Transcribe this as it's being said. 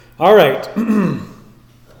All right. The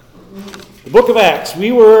book of Acts.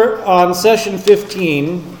 We were on session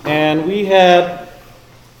 15, and we had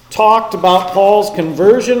talked about Paul's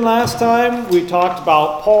conversion last time. We talked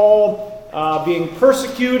about Paul being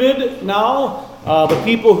persecuted now. The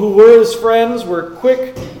people who were his friends were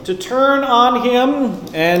quick to turn on him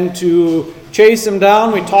and to chase him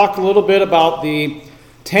down. We talked a little bit about the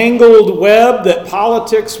tangled web that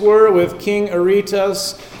politics were with King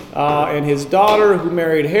Aretas and his daughter, who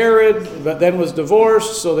married Herod, but then was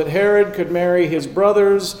divorced so that Herod could marry his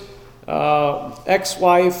brother's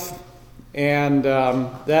ex-wife, and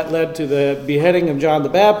that led to the beheading of John the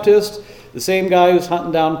Baptist. The same guy who's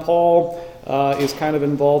hunting down Paul is kind of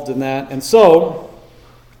involved in that. And so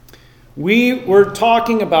we were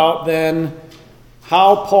talking about then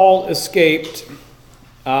how Paul escaped,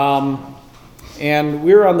 and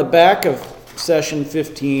we're on the back of session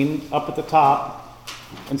 15, up at the top.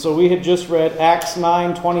 And so we had just read Acts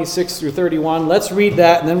 9, 26 through 31. Let's read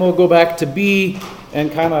that, and then we'll go back to B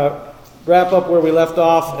and kind of wrap up where we left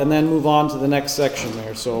off, and then move on to the next section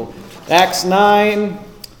there. So Acts 9,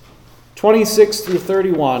 26 through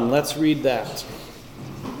 31. Let's read that.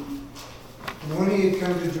 And when he had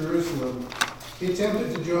come to Jerusalem, he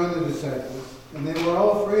attempted to join the disciples, and they were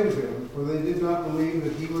all afraid of him, for they did not believe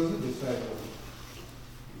that he was a disciple.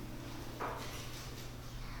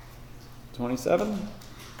 27.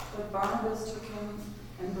 But Barnabas took him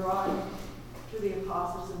and brought him to the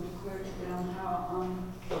apostles and declared to them how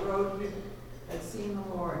on the road he had seen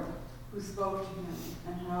the Lord, who spoke to him,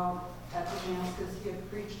 and how at Damascus he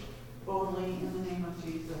had preached boldly in the name of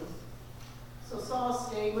Jesus. So Saul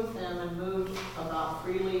stayed with them and moved about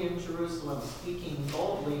freely in Jerusalem, speaking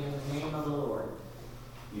boldly in the name of the Lord.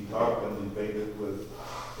 He talked and debated with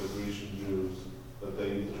the Grecian Jews, but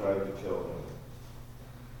they tried to kill him.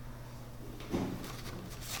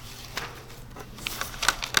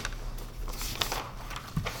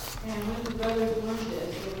 And when the brothers learned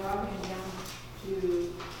this, they brought him down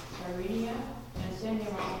to Cyrenia and sent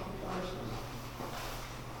him off to Tarsus.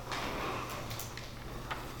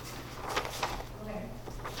 Okay.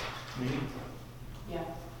 Yeah.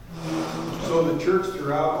 So the church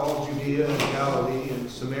throughout all Judea and Galilee and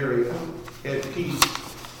Samaria had peace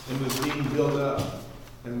and was being built up,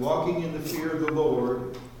 and walking in the fear of the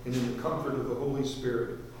Lord and in the comfort of the Holy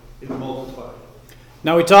Spirit, it multiplied.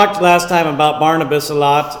 Now, we talked last time about Barnabas a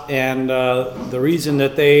lot, and the reason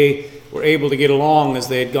that they were able to get along is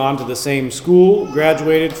they had gone to the same school,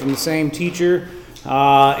 graduated from the same teacher,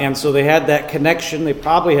 and so they had that connection. They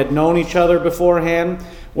probably had known each other beforehand.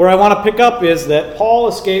 Where I want to pick up is that Paul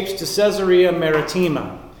escapes to Caesarea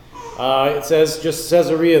Maritima. It says just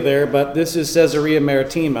Caesarea there, but this is Caesarea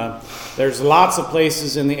Maritima. There's lots of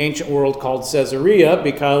places in the ancient world called Caesarea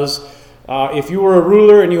because if you were a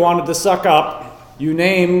ruler and you wanted to suck up, you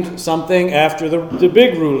named something after the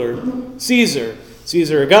big ruler, Caesar.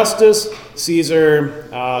 Caesar Augustus, Caesar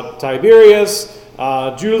Tiberius,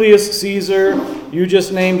 Julius Caesar. You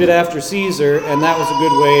just named it after Caesar, and that was a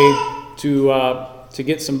good way to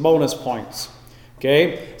get some bonus points.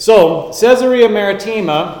 Okay, so Caesarea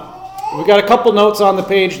Maritima, we've got a couple notes on the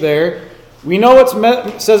page there. We know it's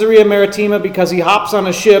Caesarea Maritima because he hops on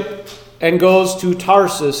a ship and goes to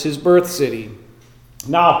Tarsus, his birth city.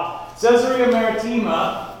 Now, Caesarea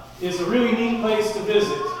Maritima is a really neat place to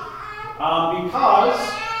visit because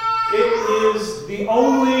it is the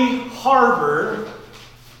only harbor,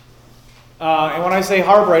 and when I say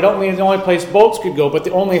harbor, I don't mean it's the only place boats could go, but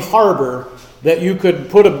the only harbor that you could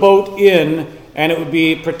put a boat in and it would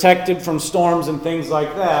be protected from storms and things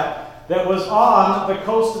like that, that was on the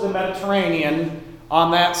coast of the Mediterranean on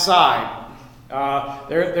that side.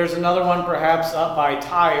 There's another one perhaps up by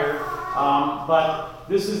Tyre, but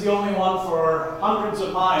this is the only one for hundreds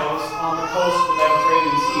of miles on the coast of the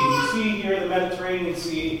Mediterranean Sea. You see here the Mediterranean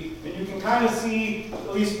Sea, and you can kind of see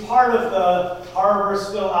at least part of the harbor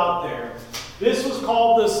still out there. This was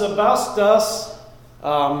called the Sebestus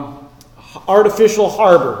artificial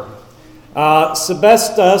harbor.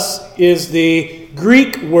 Sebestus is the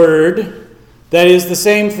Greek word that is the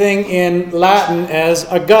same thing in Latin as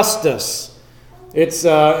Augustus.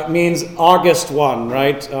 It means August one,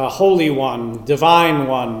 right? Holy one, divine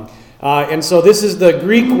one. And so this is the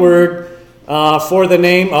Greek word for the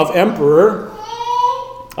name of Emperor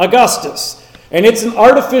Augustus. And it's an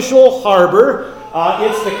artificial harbor.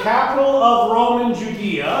 It's the capital of Roman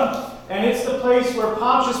Judea. And it's the place where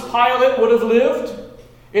Pontius Pilate would have lived.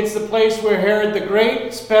 It's the place where Herod the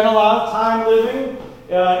Great spent a lot of time living.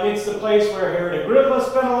 It's the place where Herod Agrippa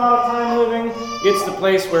spent a lot of time living. It's the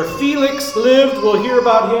place where Felix lived. We'll hear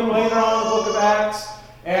about him later on in the book of Acts.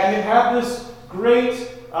 And it had this great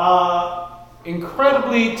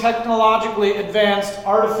incredibly technologically advanced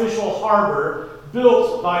artificial harbor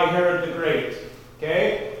built by Herod the Great.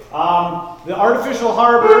 Okay? The artificial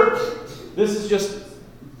harbor, this is just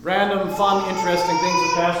random, fun, interesting things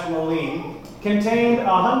with Pastor Moline, contained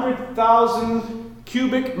 100,000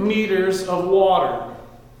 cubic meters of water.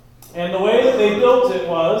 And the way that they built it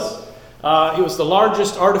was the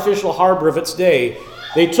largest artificial harbor of its day.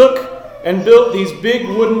 They took and built these big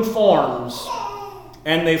wooden forms,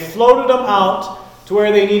 and they floated them out to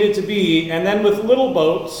where they needed to be, and then with little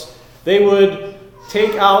boats, they would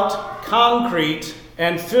take out concrete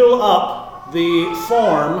and fill up the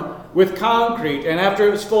form with concrete. And after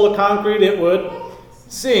it was full of concrete, it would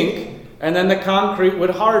sink, and then the concrete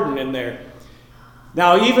would harden in there.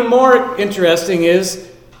 Now, even more interesting is,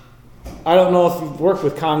 I don't know if you've worked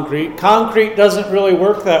with concrete. Concrete doesn't really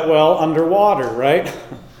work that well underwater, right?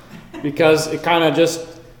 Because it kind of just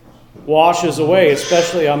washes away,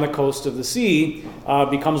 especially on the coast of the sea.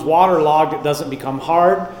 Becomes waterlogged, it doesn't become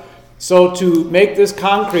hard. So to make this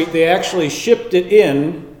concrete, they actually shipped it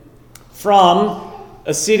in from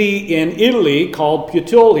a city in Italy called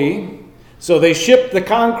Puteoli. So they shipped the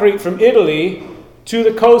concrete from Italy to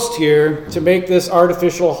the coast here to make this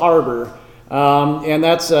artificial harbor. And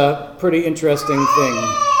that's a pretty interesting thing.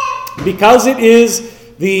 Because it is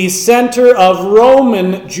the center of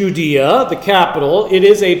Roman Judea, the capital, it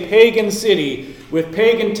is a pagan city with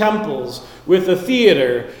pagan temples, with a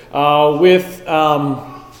theater, with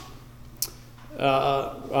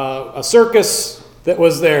a circus that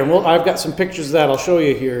was there. And I've got some pictures of that I'll show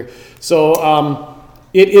you here. So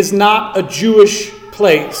it is not a Jewish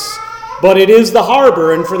place, but it is the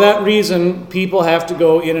harbor, and for that reason, people have to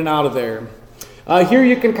go in and out of there. Here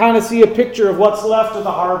you can kind of see a picture of what's left of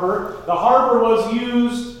the harbor. The harbor was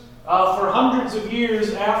used for hundreds of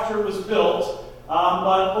years after it was built,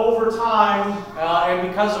 but over time, and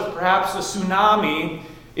because of perhaps a tsunami,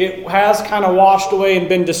 it has kind of washed away and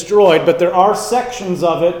been destroyed, but there are sections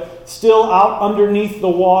of it still out underneath the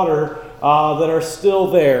water that are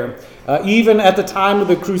still there. Even at the time of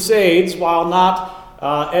the Crusades, while not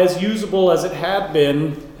as usable as it had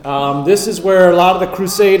been, this is where a lot of the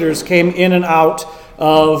Crusaders came in and out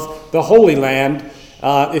of the Holy Land.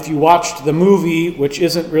 If you watched the movie, which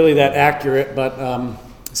isn't really that accurate, but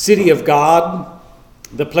City of God,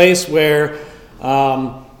 the place where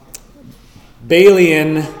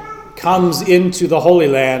Balian comes into the Holy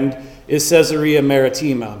Land is Caesarea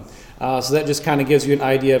Maritima. So that just kind of gives you an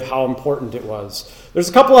idea of how important it was. There's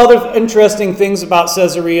a couple other interesting things about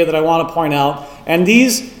Caesarea that I want to point out. And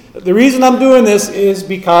the reason I'm doing this is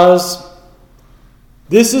because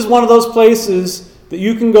this is one of those places that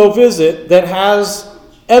you can go visit that has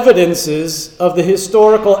evidences of the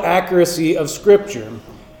historical accuracy of Scripture.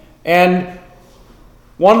 And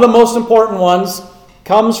one of the most important ones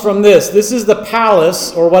comes from this. This is the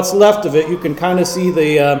palace, or what's left of it. You can kind of see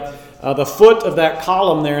the foot of that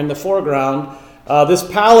column there in the foreground. This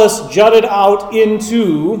palace jutted out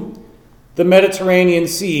into the Mediterranean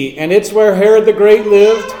Sea, and it's where Herod the Great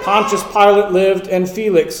lived, Pontius Pilate lived, and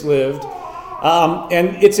Felix lived.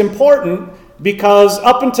 And it's important because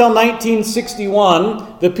up until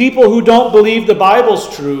 1961, the people who don't believe the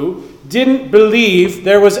Bible's true didn't believe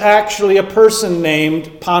there was actually a person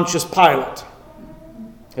named Pontius Pilate.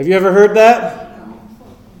 Have you ever heard that?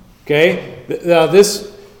 Okay.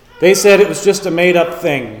 They said it was just a made-up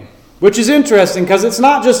thing, which is interesting because it's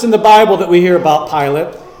not just in the Bible that we hear about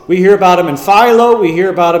Pilate. We hear about him in Philo. We hear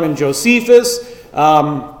about him in Josephus.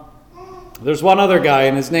 There's one other guy,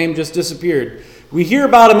 and his name just disappeared. We hear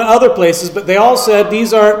about him in other places, but they all said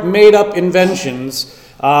these are made-up inventions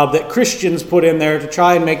that Christians put in there to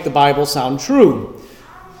try and make the Bible sound true.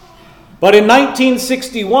 But in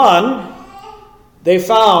 1961, they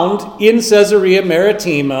found in Caesarea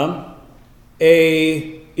Maritima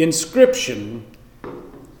a inscription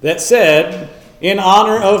that said, "In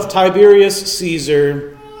honor of Tiberius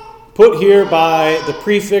Caesar, put here by the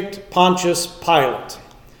prefect Pontius Pilate."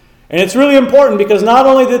 And it's really important because not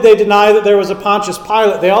only did they deny that there was a Pontius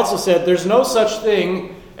Pilate, they also said there's no such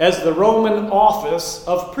thing as the Roman office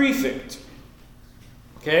of prefect.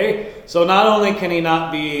 Okay? So not only can he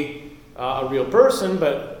not be a real person,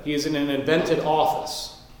 but he's in an invented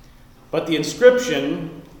office. But the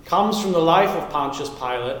inscription comes from the life of Pontius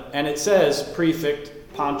Pilate, and it says prefect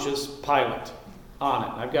Pontius Pilate on it.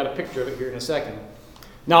 I've got a picture of it here in a second.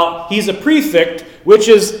 Now, he's a prefect, which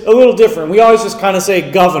is a little different. We always just kind of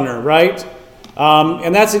say governor, right?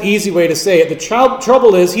 And that's an easy way to say it. The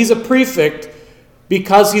trouble is he's a prefect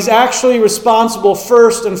because he's actually responsible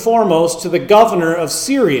first and foremost to the governor of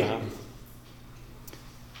Syria.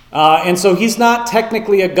 And so he's not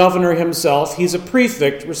technically a governor himself. He's a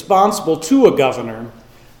prefect responsible to a governor.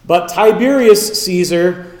 But Tiberius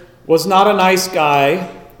Caesar was not a nice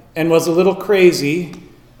guy and was a little crazy.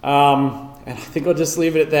 And I think I'll just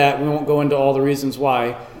leave it at that. We won't go into all the reasons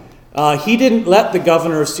why. He didn't let the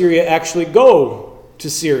governor of Syria actually go to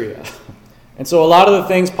Syria. And so a lot of the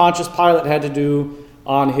things Pontius Pilate had to do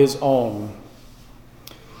on his own.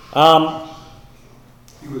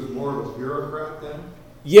 He was more of a bureaucrat then?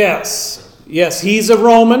 Yes, he's a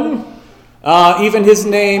Roman. Even his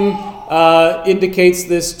name indicates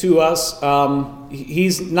this to us.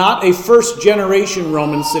 He's not a first-generation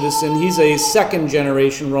Roman citizen. He's a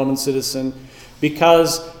second-generation Roman citizen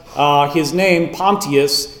because his name,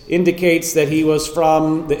 Pontius, indicates that he was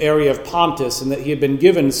from the area of Pontus and that he had been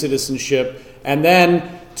given citizenship. And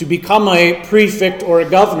then to become a prefect or a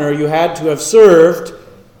governor, you had to have served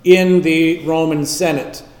in the Roman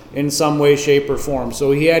Senate in some way, shape, or form.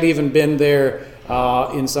 So he had even been there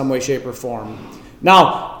in some way, shape, or form.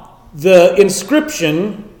 Now, the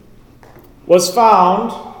inscription was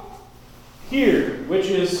found here, which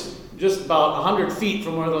is just about 100 feet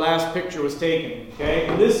from where the last picture was taken. Okay,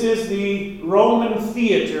 and this is the Roman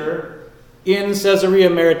theater in Caesarea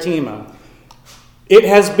Maritima. It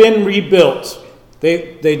has been rebuilt.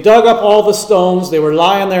 They dug up all the stones. They were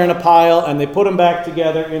lying there in a pile, and they put them back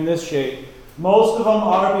together in this shape. Most of them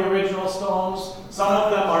are the original stones. Some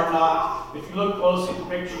of them are not. If you look closely at the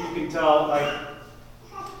picture, you can tell, like,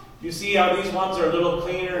 you see how these ones are a little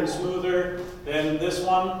cleaner and smoother than this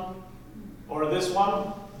one or this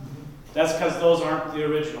one? That's because those aren't the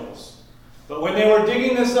originals. But when they were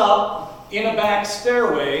digging this up in a back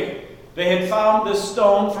stairway, they had found this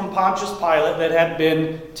stone from Pontius Pilate that had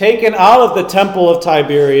been taken out of the temple of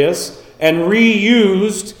Tiberius and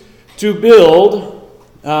reused to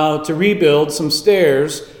rebuild some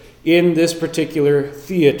stairs in this particular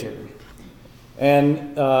theater.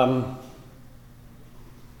 And there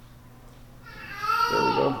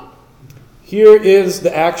we go. Here is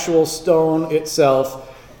the actual stone itself.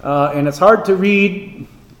 And it's hard to read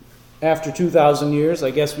after 2,000 years.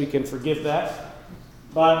 I guess we can forgive that.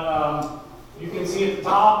 But you can see at the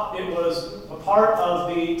top, it was a part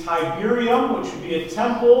of the Tiberium, which would be a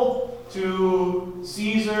temple to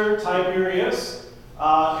Caesar Tiberius.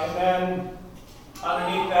 And then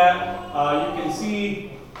underneath that, you can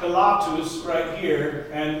see Pilatus right here.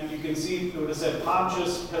 And you can see it would have said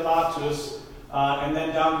Pontius Pilatus. And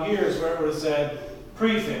then down here is where it would have said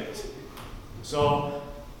prefect. So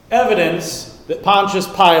evidence that Pontius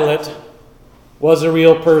Pilate was a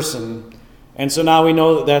real person. And so now we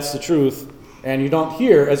know that that's the truth. And you don't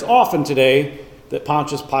hear as often today that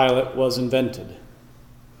Pontius Pilate was invented.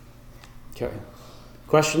 Okay.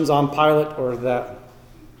 Questions on Pilate or that?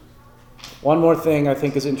 One more thing I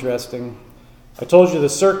think is interesting. I told you the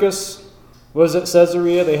circus was at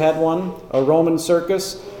Caesarea. They had one, a Roman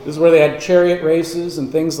circus. This is where they had chariot races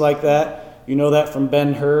and things like that. You know that from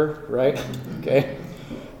Ben-Hur, right? Okay.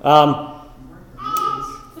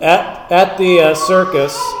 At the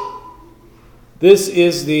circus, this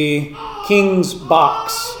is the king's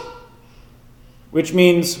box, which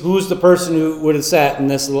means who's the person who would have sat in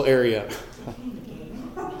this little area?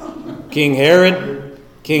 King Herod,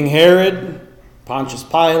 Pontius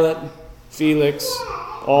Pilate, Felix,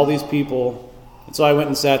 all these people. And so I went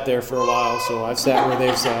and sat there for a while, so I've sat where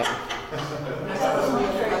they've sat.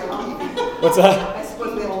 What's that?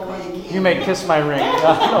 You may kiss my ring.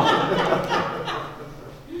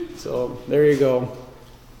 So there you go.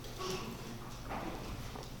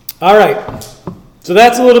 All right. So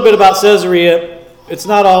that's a little bit about Caesarea. It's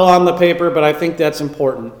not all on the paper, but I think that's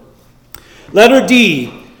important. Letter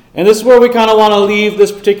D. And this is where we kind of want to leave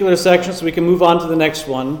this particular section so we can move on to the next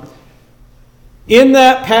one. In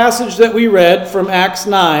that passage that we read from Acts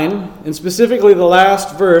 9, and specifically the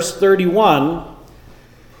last verse, 31,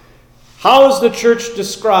 how is the church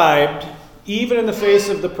described even in the face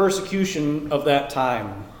of the persecution of that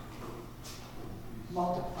time?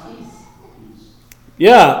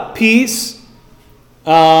 Yeah, peace,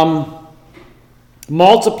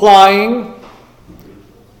 multiplying.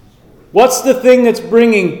 What's the thing that's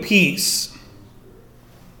bringing peace?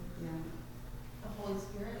 The Holy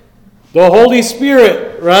Spirit. The Holy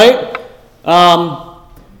Spirit, right?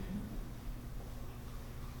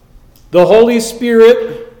 The Holy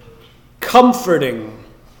Spirit comforting.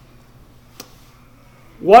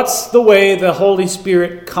 What's the way the Holy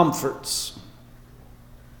Spirit comforts?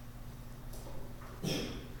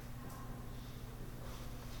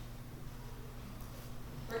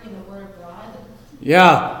 Bringing the Word of God.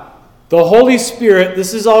 Yeah. The Holy Spirit,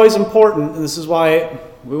 this is always important, and this is why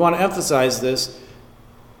we want to emphasize this.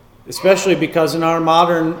 especially because in our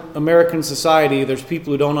modern American society, there's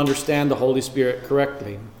people who don't understand the Holy Spirit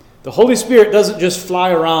correctly. The Holy Spirit doesn't just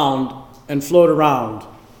fly around and float around.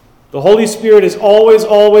 The Holy Spirit is always,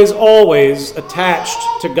 always, always attached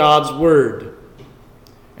to God's Word.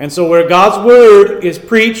 And so where God's Word is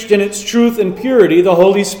preached in its truth and purity, the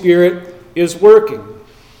Holy Spirit is working.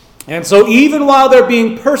 And so even while they're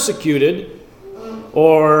being persecuted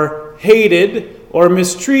or hated or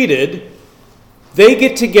mistreated, they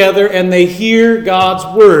get together and they hear God's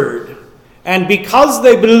Word. And because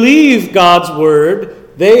they believe God's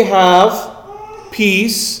Word, they have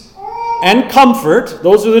peace and comfort.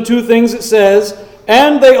 Those are the two things it says.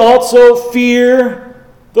 And they also fear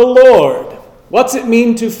the Lord. What's it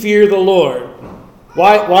mean to fear the Lord?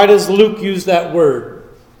 Why does Luke use that word?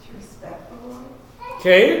 To respect the Lord.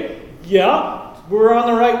 Okay, yeah, we're on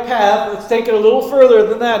the right path. Let's take it a little further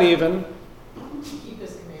than that even. To keep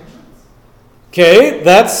his commandments. Okay,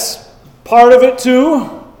 that's part of it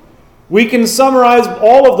too. We can summarize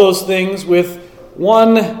all of those things with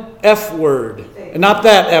one F word. Not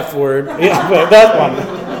that F word. Yeah, but that one.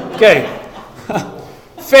 Okay.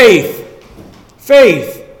 Faith.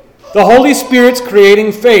 Faith. The Holy Spirit's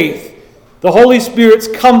creating faith. The Holy Spirit's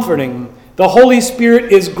comforting. The Holy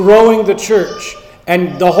Spirit is growing the church.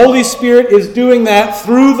 And the Holy Spirit is doing that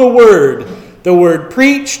through the Word. The Word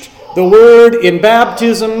preached, the Word in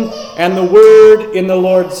baptism, and the Word in the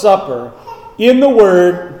Lord's Supper. In the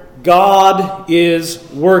Word, God is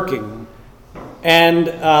working. And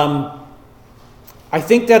I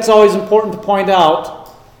think that's always important to point out.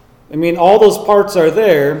 I mean, all those parts are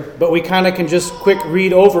there, but we kind of can just quick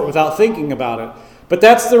read over it without thinking about it. But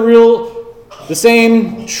that's the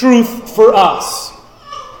same truth for us.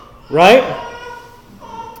 Right?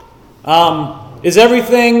 Is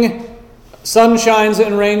everything sunshines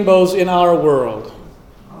and rainbows in our world?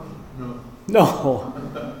 No.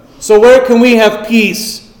 So where can we have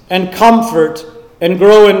peace and comfort and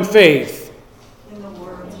grow in faith? In the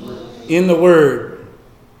Word. In the Word.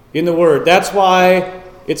 In the Word. That's why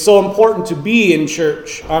it's so important to be in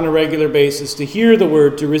church on a regular basis, to hear the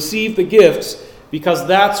Word, to receive the gifts, because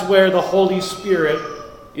that's where the Holy Spirit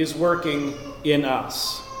is working in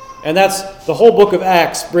us. And that's the whole book of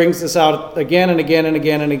Acts brings this out again and again and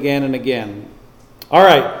again and again and again. All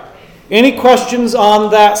right. Any questions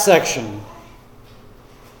on that section?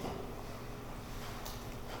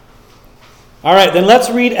 All right, then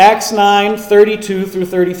let's read Acts 9, 32 through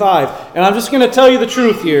 35. And I'm just going to tell you the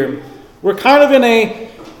truth here. We're kind of in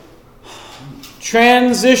a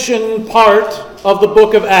transition part of the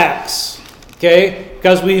book of Acts, okay?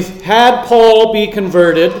 Because we've had Paul be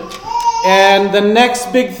converted, and the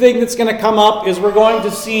next big thing that's going to come up is we're going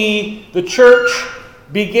to see the church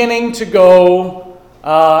beginning to go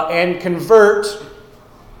and convert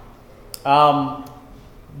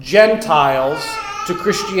Gentiles to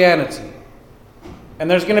Christianity. And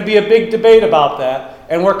there's going to be a big debate about that,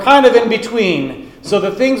 and we're kind of in between. So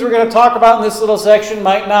the things we're going to talk about in this little section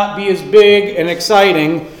might not be as big and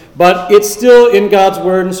exciting, but it's still in God's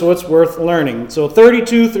Word, and so it's worth learning. So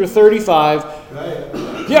 32 through 35.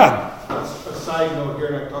 Yeah. A side note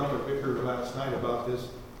here, and I talked to Vicar last night about this.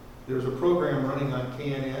 There's a program running on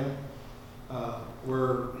KNN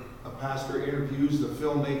where a pastor interviews the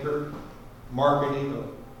filmmaker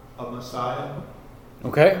marketing of Messiah.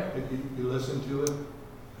 Okay. If you listen to it.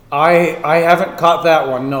 I haven't caught that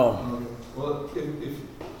one, no. Okay. Well,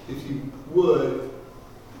 if you would,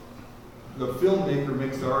 the filmmaker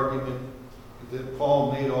makes the argument that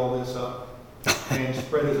Paul made all this up and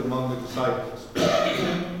spread it among the disciples.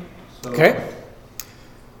 So, Okay.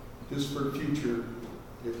 just for future,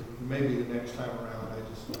 if maybe the next time around,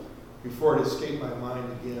 before it escaped my mind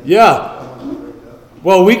again. Yeah. I want to break up.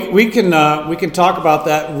 Well, we can talk about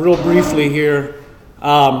that real briefly here.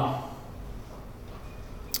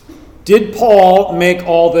 Did Paul make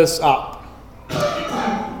all this up?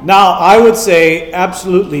 Now, I would say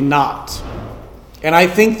absolutely not. And I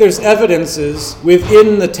think there's evidences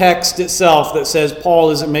within the text itself that says Paul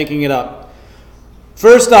isn't making it up.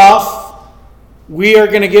 First off, we are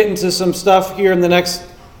going to get into some stuff here in the next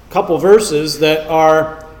couple verses that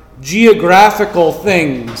are geographical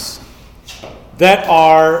things that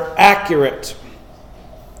are accurate.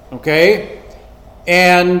 Okay?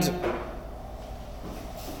 And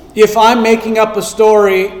if I'm making up a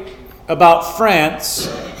story about France,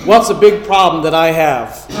 what's a big problem that I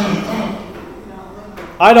have?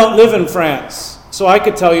 I don't live in France, so I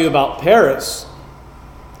could tell you about Paris.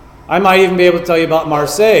 I might even be able to tell you about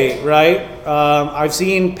Marseille, right? I've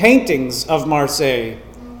seen paintings of Marseille.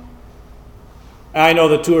 I know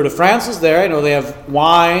the Tour de France is there. I know they have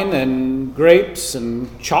wine and grapes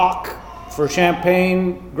and chalk for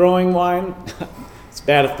champagne growing wine. It's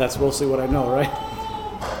bad if that's mostly what I know, right?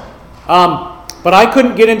 But I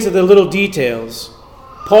couldn't get into the little details.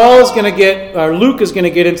 Luke is going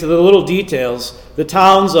to get into the little details. The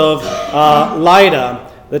towns of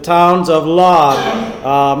Lydda, the towns of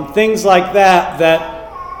Lod, things like that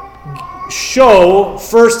show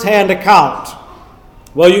first-hand account.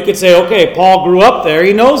 Well, you could say, okay, Paul grew up there.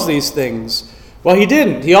 He knows these things. Well, he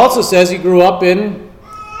didn't. He also says he grew up in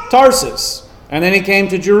Tarsus, and then he came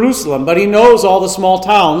to Jerusalem. But he knows all the small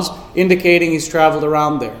towns, indicating he's traveled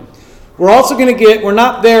around there. We're also going to we're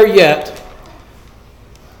not there yet.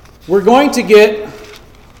 We're going to get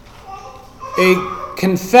a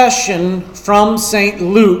confession from St.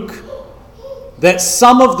 Luke that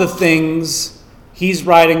some of the things he's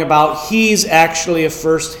writing about, he's actually a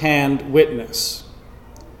first-hand witness.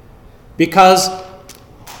 Because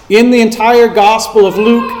in the entire Gospel of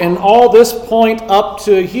Luke, and all this point up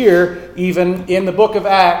to here, even in the book of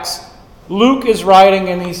Acts, Luke is writing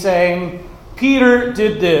and he's saying, Peter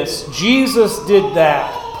did this, Jesus did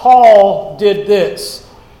that, Paul did this.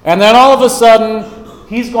 And then all of a sudden,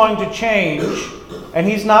 he's going to change, and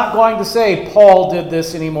he's not going to say, Paul did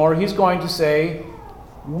this anymore. He's going to say,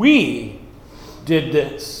 we did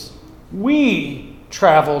this. We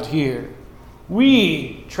traveled here.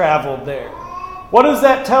 We traveled there. What does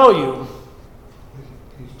that tell you?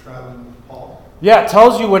 He's traveling with Paul. Yeah, it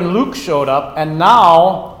tells you when Luke showed up, and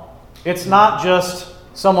now it's not just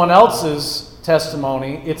someone else's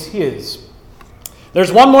testimony, it's his.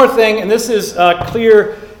 There's one more thing, and this is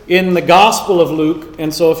clear in the Gospel of Luke,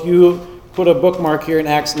 and so if you put a bookmark here in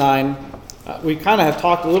Acts 9, we kind of have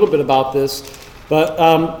talked a little bit about this, but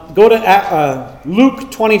go to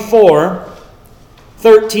Luke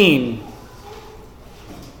 24:13.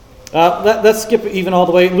 Let's skip it even all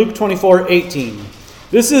the way. Luke 24:18.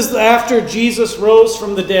 This is after Jesus rose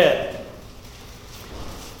from the dead.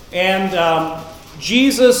 And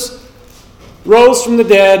Jesus rose from the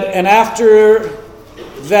dead, and after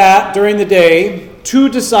that, during the day, 2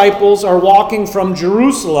 disciples are walking from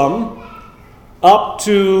Jerusalem up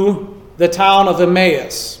to the town of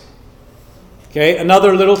Emmaus. Okay,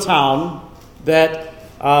 another little town that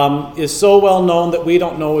is so well known that we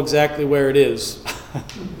don't know exactly where it is.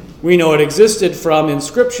 We know it existed from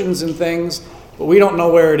inscriptions and things, but we don't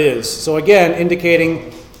know where it is. So again,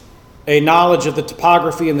 indicating a knowledge of the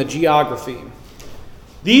topography and the geography.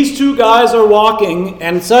 These 2 guys are walking,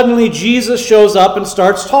 and suddenly Jesus shows up and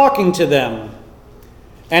starts talking to them.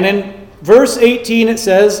 And in verse 18 it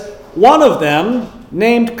says, one of them,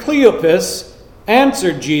 named Cleopas,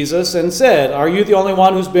 answered Jesus and said, are you the only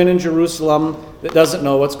one who's been in Jerusalem that doesn't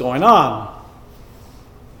know what's going on?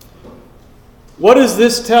 What does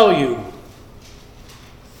this tell you?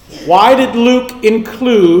 Why did Luke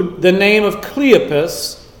include the name of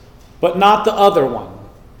Cleopas, but not the other one?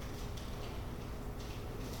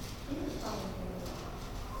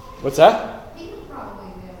 What's that? He was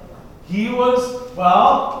probably there. He was,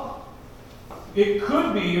 well, it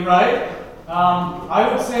could be, right? I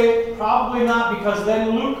would say probably not, because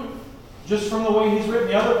then Luke, just from the way he's written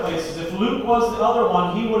the other places, if Luke was the other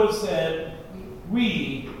one, he would have said,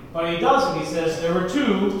 we. But he doesn't. He says there were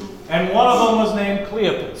 2, and one of them was named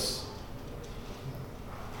Cleopas.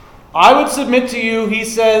 I would submit to you, he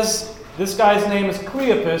says this guy's name is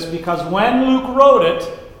Cleopas because when Luke wrote it,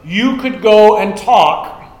 you could go and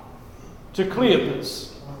talk to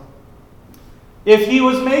Cleopas. If he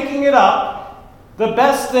was making it up, the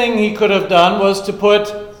best thing he could have done was to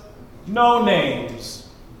put no names.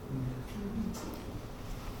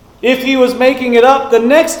 If he was making it up, the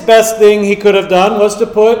next best thing he could have done was to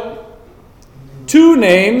put 2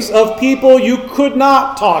 names of people you could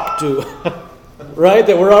not talk to, right?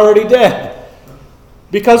 That were already dead.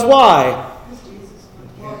 Because why?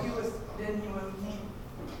 Well, didn't he was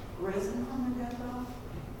risen from the dead though?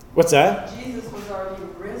 What's that? Jesus was already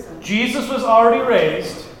risen. Jesus was already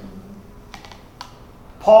raised.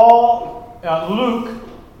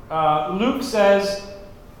 Luke says,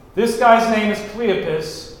 this guy's name is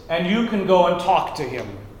Cleopas, and you can go and talk to him,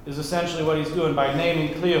 is essentially what he's doing by naming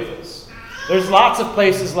Cleopas. There's lots of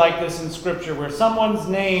places like this in Scripture where someone's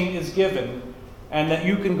name is given and that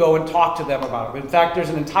you can go and talk to them about it. In fact, there's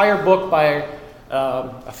an entire book by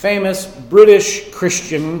a famous British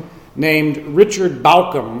Christian named Richard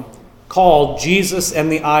Bauckham called Jesus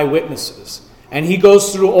and the Eyewitnesses. And he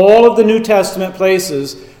goes through all of the New Testament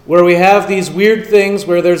places where we have these weird things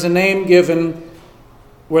where there's a name given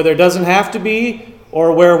where there doesn't have to be,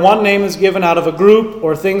 or where one name is given out of a group,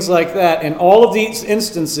 or things like that. In all of these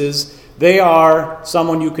instances, they are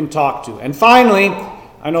someone you can talk to. And finally,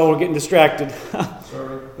 I know we're getting distracted.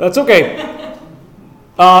 Sorry. That's okay.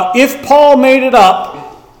 if Paul made it up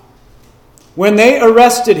when they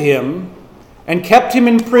arrested him and kept him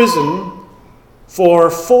in prison for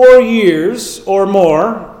 4 years or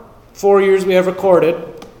more, 4 years we have recorded,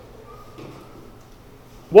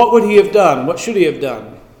 what would he have done? What should he have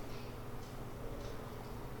done?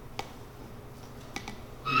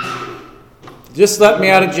 Just let me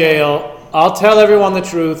out of jail. I'll tell everyone the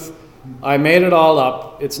truth. I made it all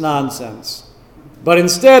up. It's nonsense. But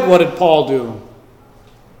instead, what did Paul do?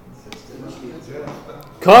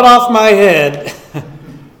 Cut off my head.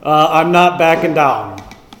 I'm not backing down.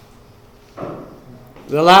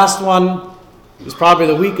 The last one is probably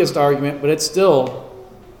the weakest argument, but it's still...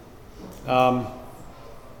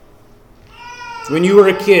 when you were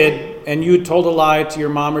a kid and you told a lie to your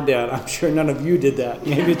mom or dad, I'm sure none of you did that.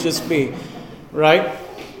 Maybe it's just me. Right?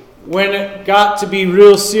 When it got to be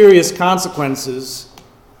real serious consequences,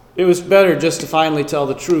 it was better just to finally tell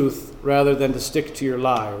the truth rather than to stick to your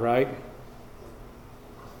lie, right?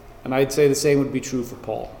 And I'd say the same would be true for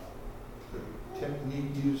Paul.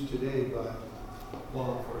 Technique used today by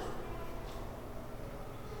law enforcement.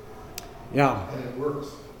 Yeah. And it works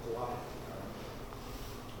a lot.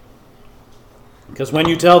 Because when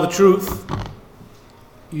you tell the truth,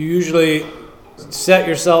 you usually set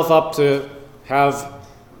yourself up to have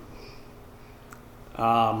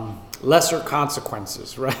lesser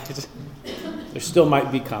consequences, right? There still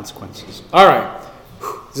might be consequences. All right.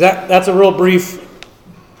 That's a real brief.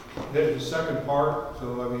 Then the second part,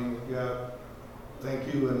 so I mean, yeah,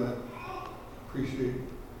 thank you, and I appreciate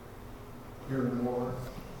hearing more.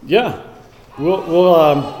 Yeah.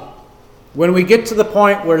 We'll when we get to the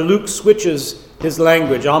point where Luke switches his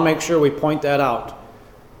language, I'll make sure we point that out,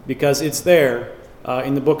 because it's there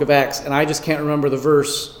in the book of Acts, and I just can't remember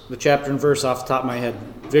the chapter and verse off the top of my head.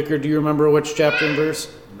 Vicar, do you remember which chapter and verse?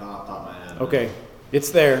 No, off the top of my head. Okay,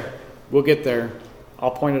 it's there. We'll get there.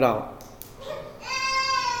 I'll point it out.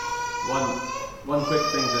 One quick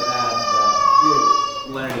thing to add that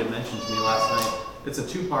Leonard had mentioned to me last night. It's a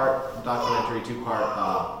two-part documentary,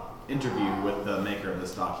 two-part interview with the maker of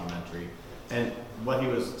this documentary. And what he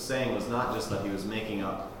was saying was not just that he was making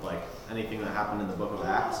up like anything that happened in the book of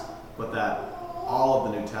Acts, but that all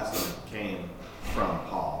of the New Testament came from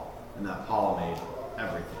Paul, and that Paul made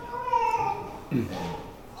everything up. And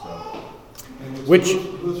so, And it's Which-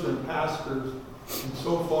 Lutheran pastors, and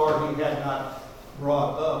so far he had not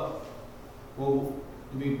brought up, well,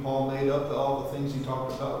 you mean Paul made up all the things he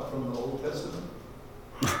talked about from the Old Testament?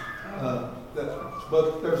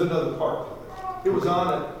 But there's another part to it. It was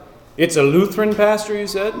on it. It's a Lutheran pastor, you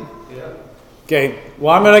said? Yeah. Okay,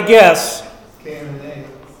 well, I'm going to guess KNA,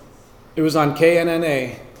 it was on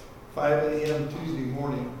KNNA. 5 a.m. Tuesday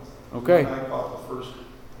morning. Okay. I caught the first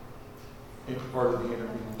part of the interview.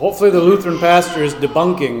 Hopefully the Lutheran pastor is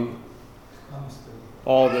debunking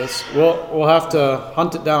all this. We'll have to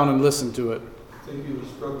hunt it down and listen to it. I think he was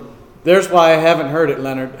struggling. There's why I haven't heard it,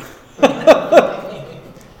 Leonard.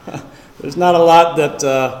 There's not a lot that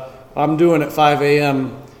I'm doing at 5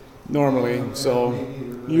 a.m. normally. So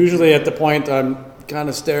usually at the point I'm kind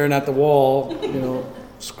of staring at the wall,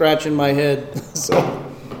 scratching my head. So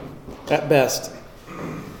at best.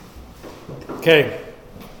 Okay.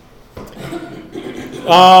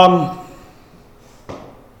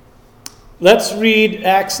 Let's read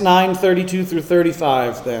Acts 9:32 through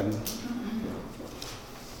 35 then. I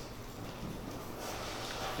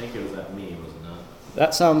think it was at me, wasn't it?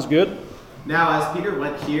 That sounds good. Now, as Peter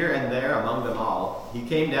went here and there among them all, he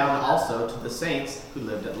came down also to the saints who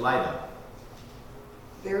lived at Lydda.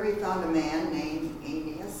 There he found a man named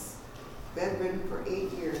Aeneas, bedridden for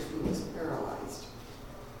 8 years, who was paralyzed.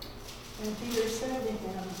 And Peter said to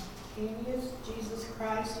him, Aeneas, Jesus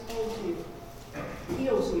Christ heals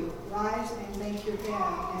you. Rise and make your bed.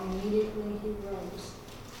 And immediately he rose.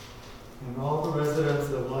 And all the residents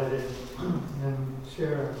of Lydda and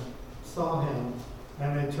Sharon saw him,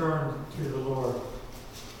 and they turned to the Lord.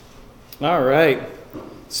 All right.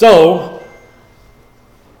 So,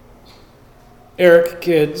 Eric,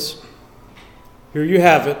 kids, here you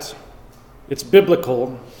have it. It's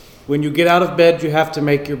biblical. When you get out of bed, you have to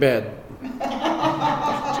make your bed.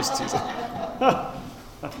 Just teasing.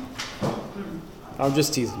 I'm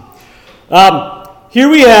just teasing. Here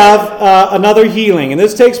we have another healing, and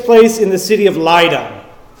this takes place in the city of Lydda.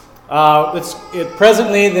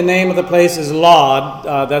 Presently, the name of the place is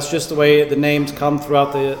Lod. That's just the way the names come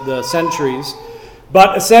throughout the centuries.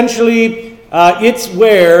 But essentially, it's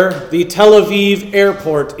where the Tel Aviv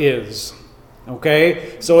airport is.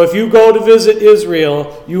 Okay? So if you go to visit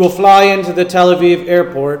Israel, you will fly into the Tel Aviv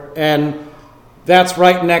airport, and that's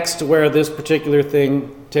right next to where this particular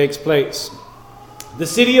thing takes place. The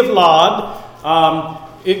city of Lod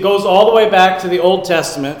it goes all the way back to the Old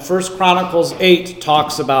Testament. 1 Chronicles 8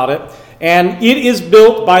 talks about it. And it is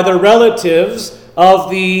built by the relatives of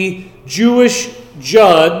the Jewish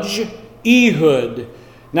judge Ehud.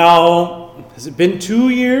 Now, has it been 2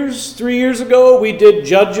 years, 3 years ago, we did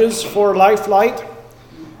Judges for Lifelight?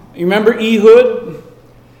 You remember Ehud?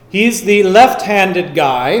 He's the left-handed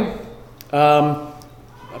guy, a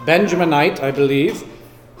Benjaminite, I believe,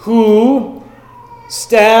 who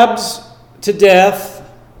stabs to death,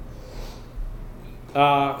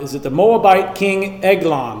 is it the Moabite king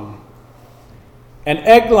Eglon? And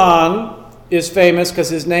Eglon is famous because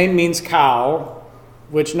his name means cow,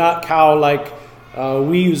 which not cow like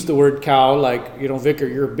we use the word cow, like, Vicar,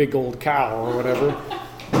 you're a big old cow or whatever.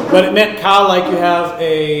 But it meant cow like you have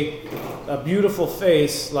a beautiful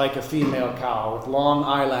face like a female cow with long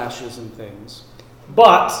eyelashes and things.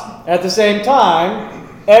 But at the same time,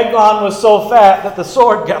 Eglon was so fat that the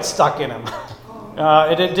sword got stuck in him.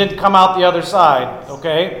 It did come out the other side,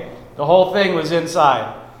 okay? The whole thing was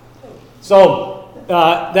inside. So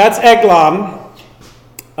that's Eglon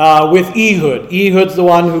with Ehud. Ehud's the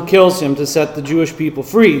one who kills him to set the Jewish people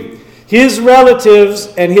free. His relatives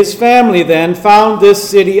and his family then found this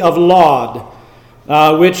city of Lod,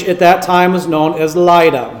 which at that time was known as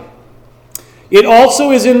Lydda. It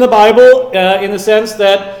also is in the Bible in the sense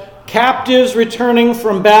that captives returning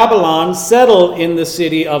from Babylon settled in the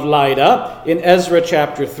city of Lydda in Ezra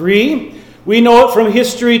chapter 3. We know it from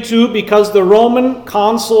history too because the Roman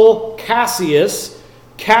consul Cassius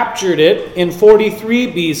captured it in 43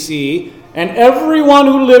 BC, and everyone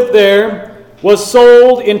who lived there was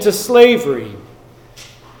sold into slavery.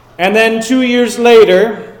 And then 2 years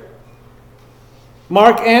later,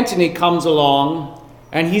 Mark Antony comes along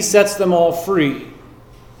and he sets them all free.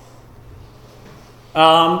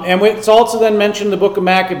 And it's also then mentioned in the book of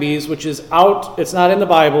Maccabees, which is out, it's not in the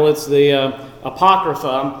Bible, it's the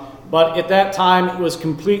Apocrypha, but at that time it was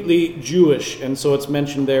completely Jewish, and so it's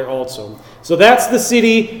mentioned there also. So that's the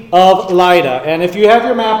city of Lydda. And if you have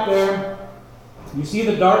your map there, you see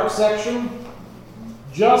the dark section?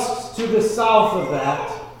 Just to the south of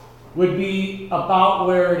that would be about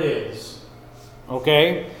where it is.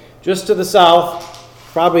 Okay? Just to the south,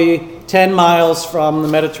 probably 10 miles from the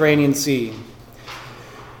Mediterranean Sea.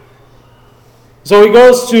 So he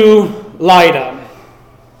goes to Lydda.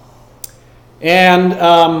 And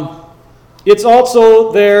it's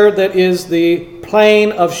also there that is the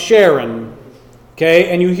plain of Sharon. Okay?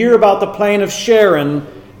 And you hear about the plain of Sharon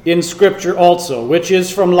in Scripture also, which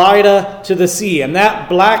is from Lydda to the sea. And that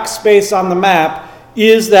black space on the map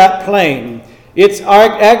is that plain. It's an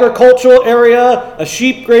agricultural area, a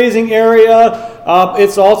sheep grazing area.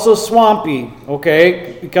 It's also swampy,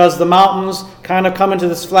 okay, because the mountains kind of come into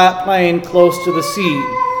this flat plain close to the sea.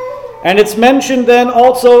 And it's mentioned then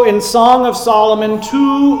also in Song of Solomon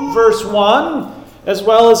 2, verse 1, as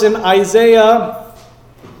well as in Isaiah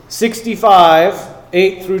 65,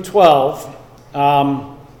 8 through 12,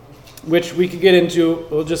 which we could get into.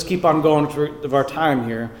 We'll just keep on going through our time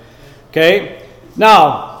here. Okay?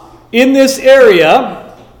 Now, in this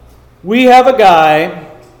area, we have a guy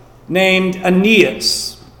named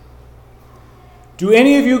Aeneas. Do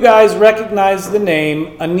any of you guys recognize the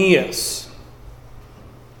name Aeneas?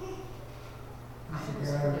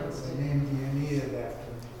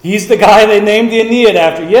 He's the guy they named the Aeneid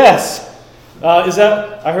after. Yes. Is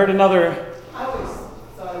that? I heard another. I always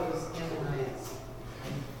thought it was Ananias.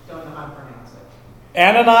 I don't know how to pronounce it.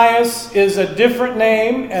 Ananias is a different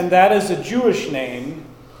name, and that is a Jewish name.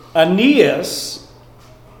 Aeneas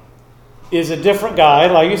is a different guy.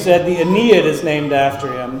 Like you said, the Aeneid is named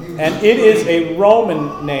after him, and it is a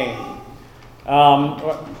Roman name.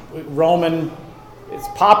 Roman. It's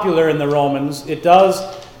popular in the Romans. It does.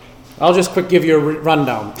 I'll just quick give you a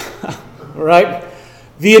rundown. All right?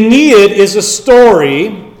 The Aeneid is a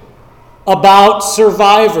story about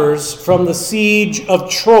survivors from the siege of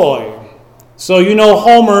Troy. So you know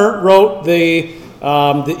Homer wrote the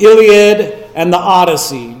Iliad and the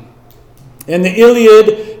Odyssey. And the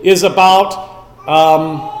Iliad is about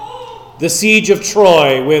the siege of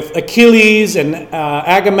Troy with Achilles and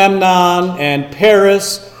Agamemnon and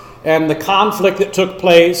Paris and the conflict that took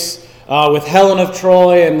place with Helen of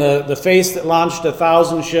Troy and the face that launched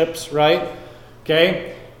 1,000 ships, right?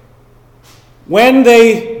 Okay. When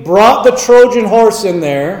they brought the Trojan horse in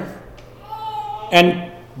there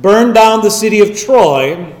and burned down the city of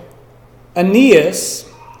Troy, Aeneas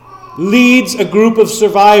leads a group of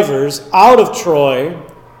survivors out of Troy,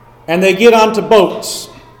 and they get onto boats.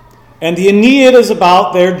 And the Aeneid is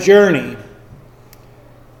about their journey.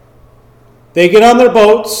 they get on their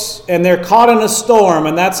boats and they're caught in a storm,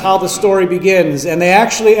 and that's how the story begins. And they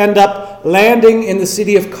actually end up landing in the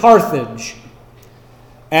city of Carthage.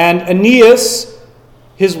 And Aeneas,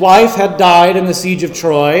 his wife, had died in the siege of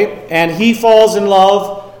Troy, and he falls in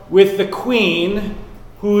love with the queen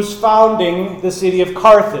who's founding the city of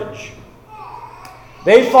Carthage.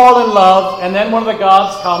 They fall in love, and then one of the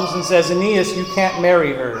gods comes and says, Aeneas, you can't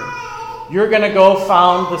marry her. You're going to go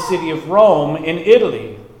found the city of Rome in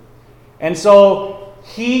Italy. And so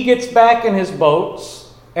he gets back in his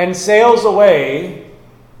boats and sails away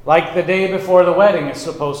like the day before the wedding is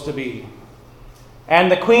supposed to be.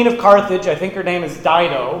 And the queen of Carthage, I think her name is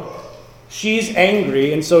Dido, she's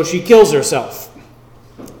angry, and so she kills herself,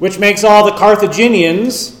 which makes all the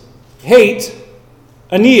Carthaginians hate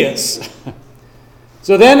Aeneas.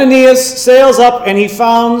 So then Aeneas sails up and he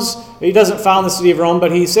doesn't found the city of Rome,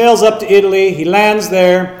 but he sails up to Italy, he lands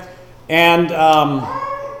there, and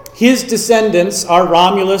his descendants are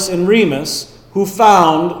Romulus and Remus, who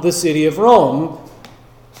found the city of Rome,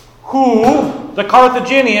 who the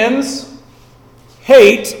Carthaginians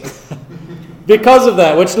hate because of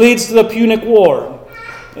that, which leads to the Punic War.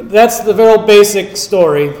 That's the very basic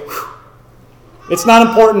story. It's not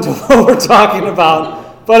important to what we're talking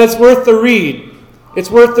about, but it's worth the read. It's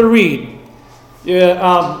worth the read.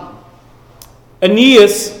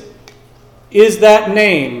 Aeneas is that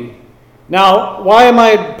name. Now, why am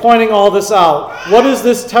I pointing all this out? What does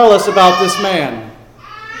this tell us about this man?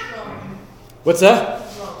 What's that?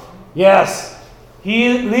 Yes. He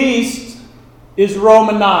at least is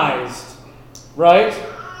Romanized, right?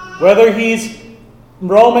 Whether he's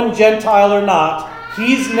Roman Gentile or not,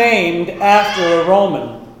 he's named after a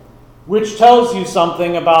Roman, which tells you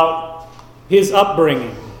something about his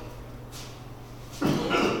upbringing.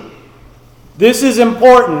 This is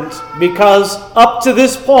important because up to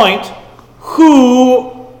this point,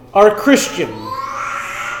 who are Christian?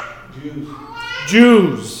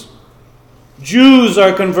 Jews. Jews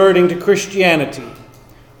are converting to Christianity.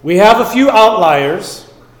 We have a few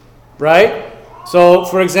outliers, right? So,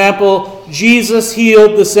 for example, Jesus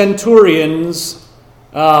healed the centurion's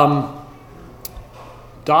daughter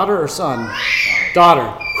or son?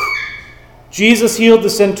 Daughter. Jesus healed the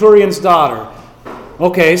centurion's daughter.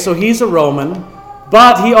 Okay, so he's a Roman,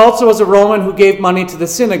 but he also was a Roman who gave money to the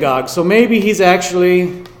synagogue. So maybe he's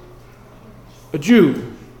actually a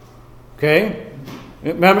Jew. Okay?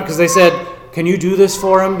 Remember, because they said, can you do this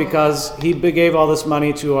for him? Because he gave all this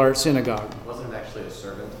money to our synagogue. Wasn't it actually a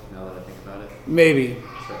servant, now that I think about it? Maybe.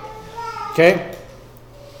 Okay?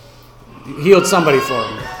 He healed somebody for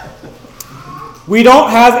him. We don't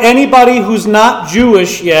have anybody who's not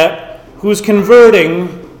Jewish yet who's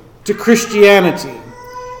converting to Christianity.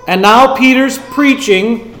 And now Peter's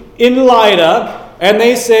preaching in Lydda, and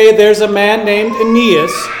they say there's a man named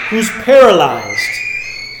Aeneas who's paralyzed.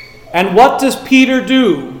 And what does Peter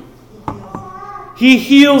do? He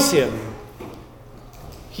heals him.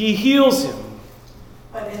 He heals him.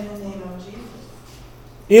 But in the name of Jesus.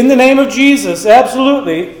 In the name of Jesus,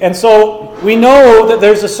 absolutely. And so we know that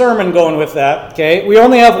there's a sermon going with that, okay? We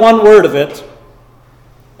only have one word of it.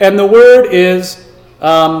 And the word is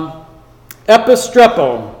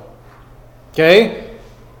epistrepo. Okay?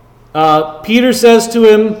 Peter says to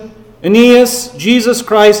him, Aeneas, Jesus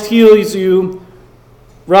Christ heals you.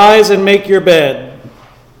 Rise and make your bed.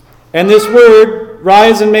 And this word,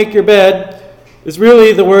 rise and make your bed, is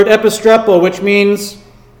really the word epistrepo, which means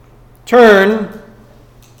turn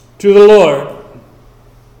to the Lord.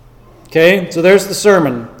 Okay, so there's the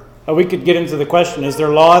sermon. We could get into the question, is there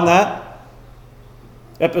law in that?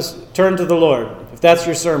 Turn to the Lord, if that's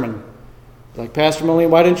your sermon. Like, Pastor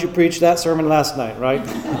Moline, why didn't you preach that sermon last night, right?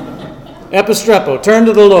 Epistrepo, turn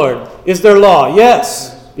to the Lord. Is there law?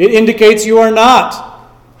 Yes. It indicates you are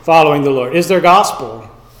not following the Lord. Is there gospel?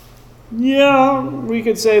 Yeah, we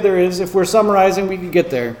could say there is. If we're summarizing, we could get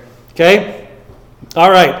there. Okay?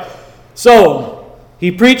 All right. So,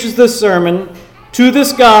 he preaches this sermon to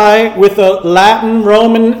this guy with a Latin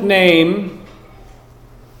Roman name.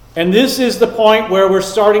 And this is the point where we're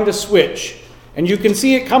starting to switch. And you can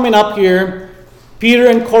see it coming up here. Peter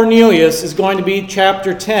and Cornelius is going to be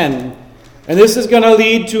chapter 10. And this is going to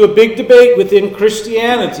lead to a big debate within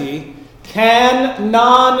Christianity. Can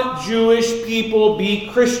non-Jewish people be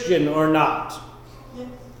Christian or not?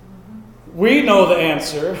 We know the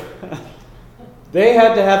answer. They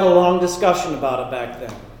had to have a long discussion about it back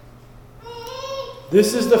then.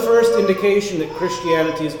 This is the first indication that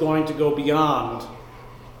Christianity is going to go beyond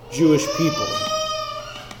Jewish people.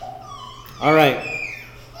 All right.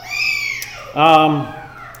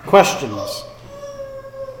 Questions?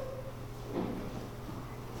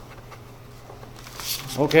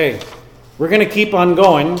 Okay. we're going to keep on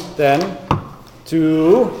going then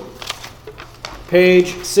to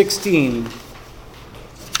page 16.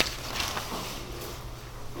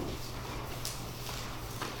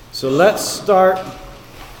 So let's start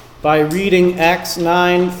by reading Acts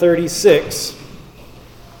 9:36.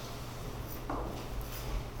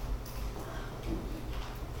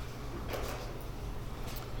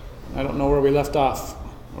 I don't know where we left off.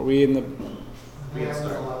 Are we in the...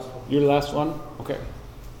 You're the last one? Okay.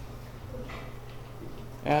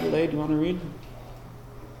 Adelaide, you want to read?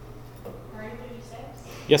 Are you 36?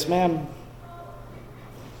 Yes, ma'am.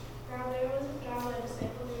 Now there was a child, a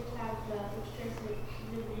disciple named Tabitha, which translated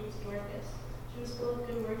means Dorcas. She was full of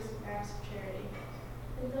good works and acts of charity.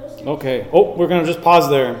 And those days, Okay. Oh, we're going to just pause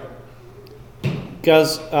there.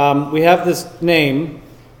 Because we have this name.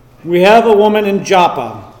 We have a woman in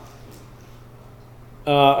Joppa,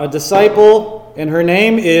 a disciple, and her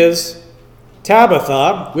name is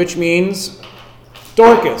Tabitha, which means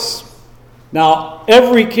Dorcas. Now,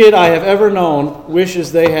 every kid I have ever known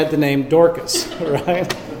wishes they had the name Dorcas,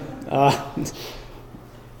 right?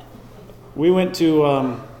 We went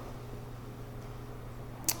to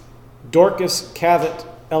Dorcas Cavett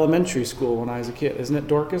Elementary School when I was a kid. Isn't it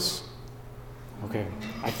Dorcas? Okay.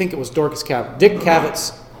 I think it was Dorcas Cavett. Dick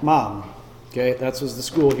Cavett's mom. Okay, that was the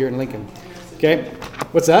school here in Lincoln. Okay.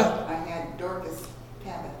 What's that? I had Dorcas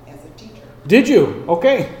Cabot as a teacher. Did you?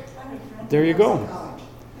 Okay. There you go. College.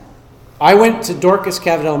 Yeah. I went to Dorcas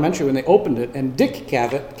Cavett Elementary when they opened it, and Dick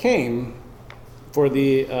Cavett came for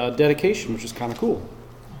the dedication, which is kind of cool.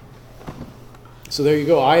 So there you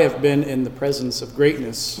go. I have been in the presence of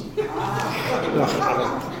greatness.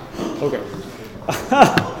 Okay.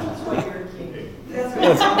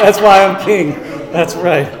 That's why I'm king. That's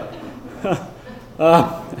right.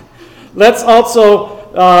 Let's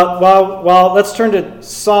also, let's turn to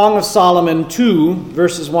Song of Solomon 2,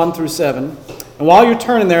 verses 1 through 7. And while you're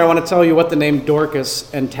turning there, I want to tell you what the name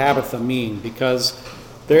Dorcas and Tabitha mean, because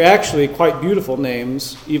they're actually quite beautiful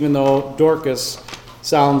names, even though Dorcas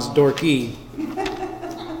sounds dorky.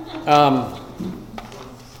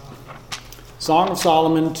 Song of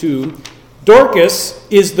Solomon 2. Dorcas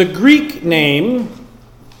is the Greek name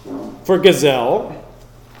for gazelle,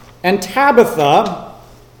 and Tabitha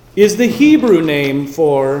is the Hebrew name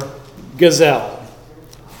for gazelle.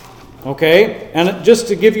 Okay? And just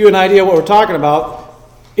to give you an idea of what we're talking about,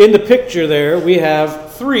 in the picture there we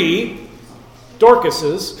have 3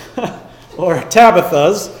 Dorcases, or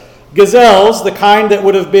Tabithas, gazelles, the kind that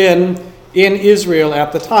would have been in Israel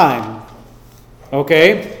at the time.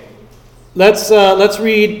 Okay? Let's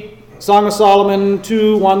read Song of Solomon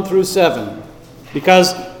 2, 1 through 7.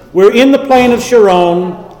 Because we're in the plain of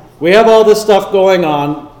Sharon. We have all this stuff going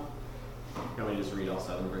on. Can we just read all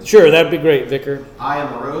 7 verses? Sure, that'd be great, Vicar. I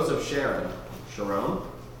am a rose of Sharon. Sharon?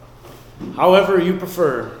 However you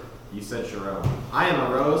prefer. You said Sharon. I am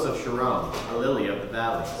a rose of Sharon, a lily of the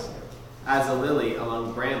valleys. As a lily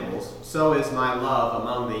among brambles, so is my love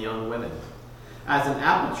among the young women. As an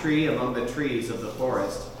apple tree among the trees of the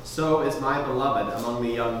forest, so is my beloved among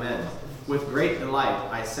the young men. With great delight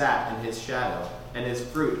I sat in his shadow, and his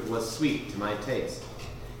fruit was sweet to my taste.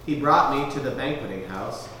 He brought me to the banqueting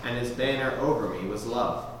house, and his banner over me was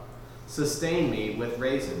love. Sustain me with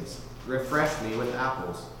raisins, refresh me with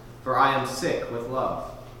apples, for I am sick with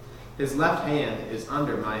love. His left hand is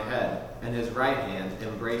under my head, and his right hand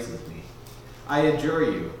embraces me. I adjure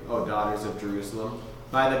you, O daughters of Jerusalem,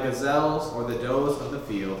 by the gazelles or the does of the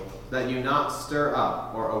field, that you not stir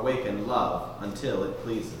up or awaken love until it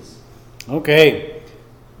pleases. Okay.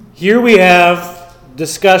 Here we have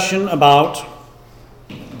discussion about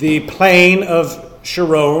the plain of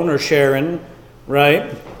Sharon or Sharon,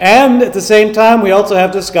 right? And at the same time, we also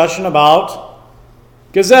have discussion about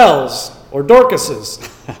gazelles or Dorcases.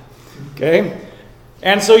 Okay?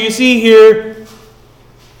 And so you see here,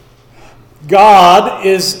 God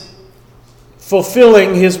is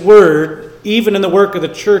fulfilling his word, even in the work of the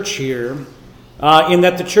church here, in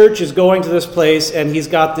that the church is going to this place and he's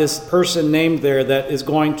got this person named there that is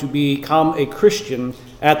going to become a Christian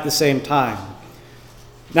at the same time.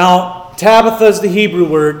 Now, Tabitha is the Hebrew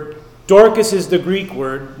word. Dorcas is the Greek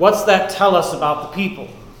word. What's that tell us about the people?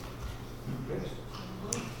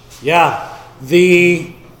 Yeah,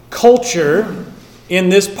 the culture in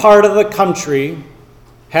this part of the country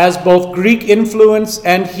has both Greek influence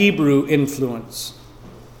and Hebrew influence.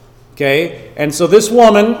 Okay? And so this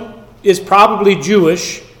woman is probably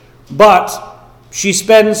Jewish, but she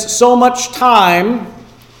spends so much time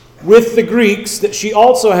with the Greeks that she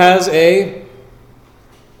also has a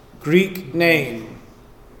Greek name.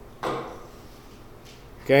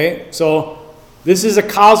 Okay? So This is a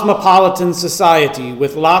cosmopolitan society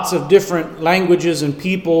with lots of different languages and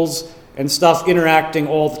peoples and stuff interacting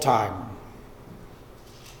all the time.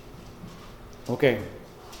 Okay.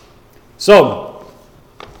 So,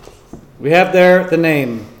 we have there the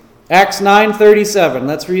name. Acts 9:37.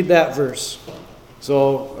 Let's read that verse.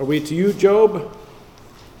 So, are we to you, Job?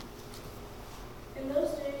 In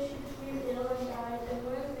those days she became ill and died, and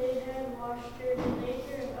when they had washed her, they laid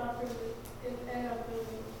her in upper room.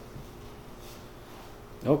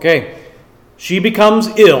 Okay. She becomes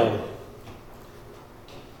ill.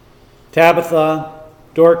 Tabitha,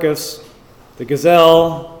 Dorcas, the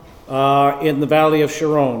gazelle in the valley of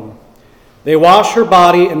Sharon. They wash her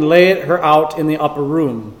body and lay her out in the upper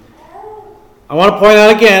room. I want to point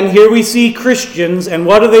out again, here we see Christians, and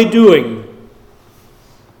what are they doing?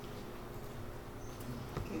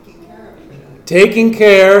 Taking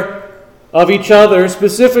care of each other,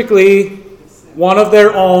 specifically one of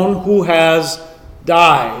their own who has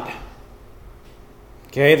died.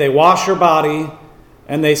 Okay, they wash her body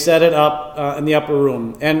and they set it up in the upper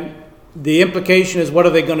room. And the implication is, what are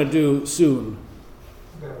they going to do soon?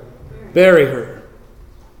 Bury her.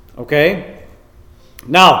 Okay?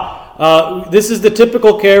 Now, this is the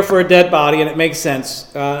typical care for a dead body, and it makes sense.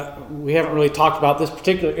 We haven't really talked about this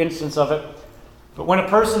particular instance of it. But when a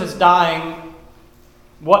person is dying,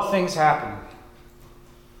 what things happen?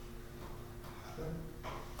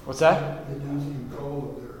 What's that?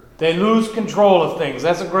 They lose control of things.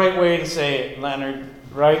 That's a great way to say it, Leonard,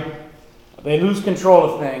 right? They lose control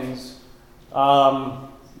of things.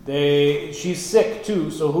 She's sick too,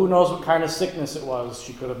 so who knows what kind of sickness it was.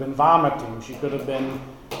 She could have been vomiting. She could have been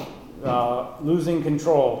losing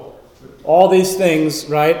control. All these things,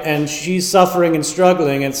 right? And she's suffering and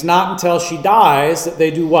struggling. And it's not until she dies that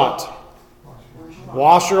they do what?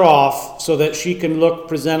 Wash her off so that she can look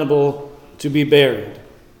presentable to be buried.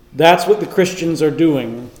 That's what the Christians are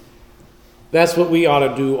doing. That's what we ought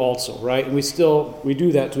to do also, right? And we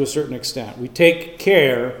do that to a certain extent. We take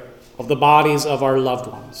care of the bodies of our loved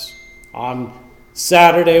ones. On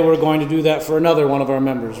Saturday, we're going to do that for another one of our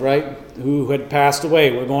members, right? Who had passed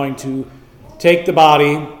away. We're going to take the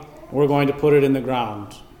body, we're going to put it in the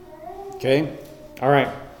ground. Okay? All right.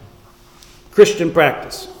 Christian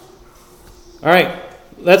practice. All right.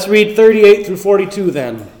 Let's read 38 through 42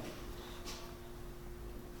 then.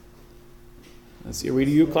 Let's see. Are we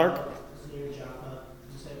to you, Clark?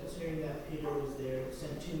 Hearing that Peter was there,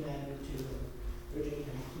 sent 2 men to him, urging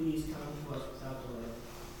him, please come to us without delay.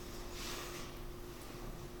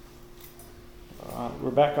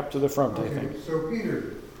 We're back up to the front, I think. So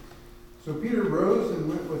Peter rose and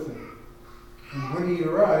went with him. And when he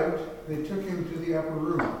arrived, they took him to the upper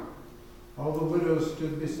room. All the widows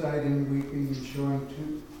stood beside him, weeping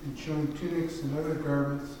and showing tunics and other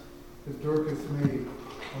garments that Dorcas made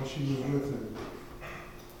while she was with him.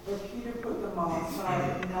 But Peter put them all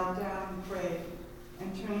aside and knelt down and prayed. And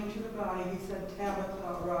turning to the body, he said, Tabitha,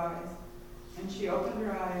 arise. And she opened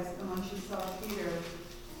her eyes, and when she saw Peter,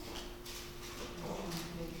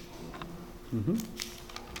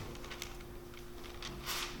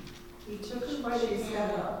 he took her by the hand.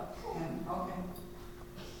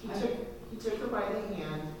 He took her by the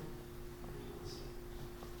hand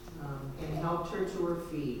and helped her to her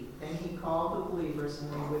feet. Then he called the believers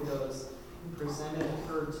and the widows and presented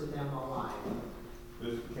her to them alive.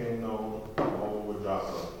 This became known all over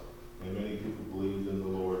Joppa, and many people believed in the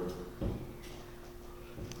Lord.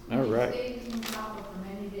 All right. He stayed in Joppa for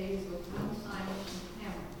many days with one Simon and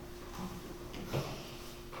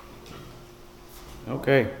Hammer.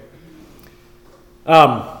 Okay.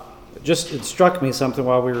 It struck me something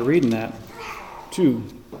while we were reading that, too.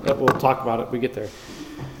 But we'll talk about it when we get there.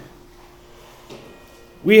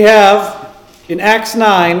 We have, in Acts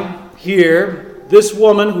 9, here, this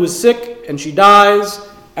woman who is sick, and she dies,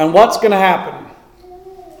 and what's going to happen?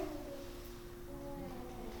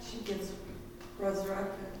 she gets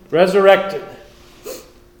resurrected. Resurrected.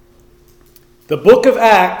 The book of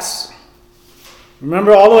Acts,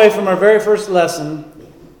 remember all the way from our very first lesson,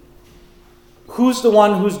 who's the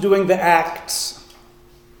one who's doing the acts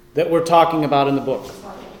that we're talking about in the book?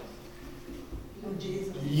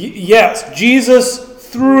 Yes, Jesus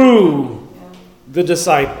through the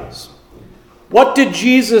disciples. What did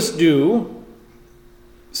Jesus do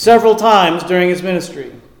several times during his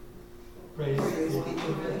ministry?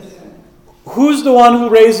 Who's the one who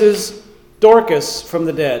raises Dorcas from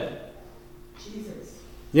the dead? Jesus.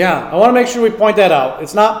 Yeah, I want to make sure we point that out.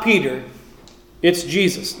 It's not Peter. It's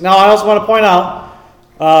Jesus. Now, I also want to point out,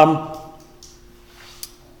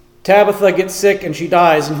 Tabitha gets sick and she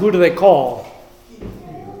dies, and who do they call?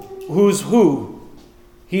 Who's who?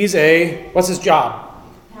 He's what's his job?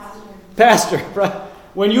 Pastor, right?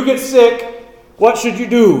 When you get sick, what should you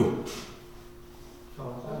do?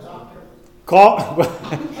 Call.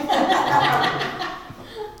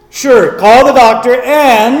 Sure, call the doctor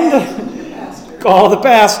and call the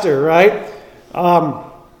pastor, right?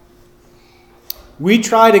 We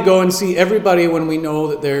try to go and see everybody when we know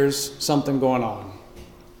that there's something going on.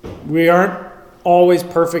 We aren't always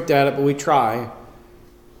perfect at it, but we try.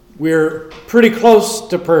 We're pretty close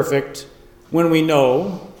to perfect when we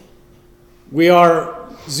know. We are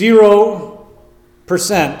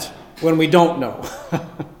 0% when we don't know.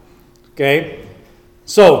 Okay?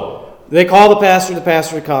 So, they call the pastor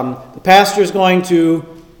to come. The pastor is going to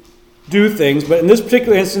do things, but in this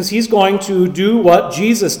particular instance, he's going to do what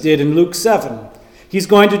Jesus did in Luke 7. He's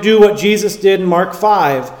going to do what Jesus did in Mark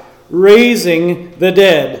 5, raising the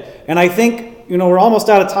dead. And I think, we're almost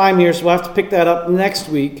out of time here, so we'll have to pick that up next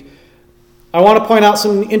week. I want to point out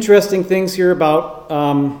some interesting things here about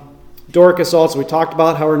Dorcas also. We talked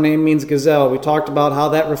about how her name means gazelle. We talked about how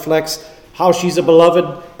that reflects how she's a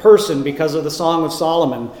beloved person because of the Song of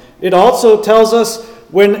Solomon. It also tells us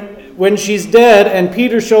when she's dead and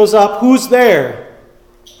Peter shows up, who's there?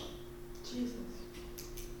 Jesus.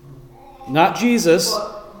 Not Jesus.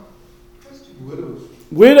 Widows.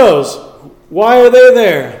 Widows. Why are they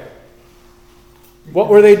there? What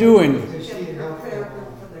were they doing?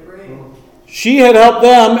 She had helped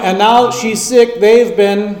them, and now she's sick. They've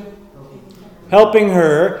been helping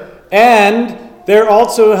her, and they're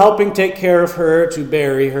also helping take care of her to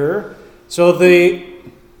bury her. So the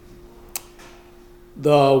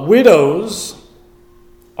widows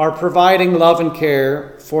are providing love and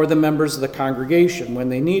care for the members of the congregation when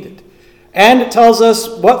they need it. And it tells us,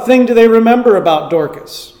 what thing do they remember about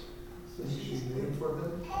Dorcas?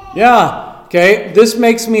 Yeah, okay. This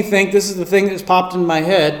makes me think, this is the thing that's popped in my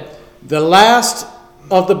head. The last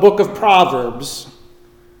of the book of Proverbs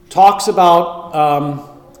talks about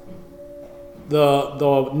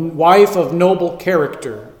the wife of noble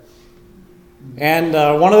character. And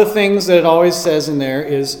one of the things that it always says in there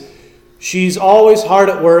is she's always hard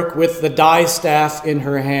at work with the distaff in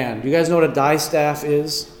her hand. You guys know what a distaff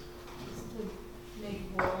is?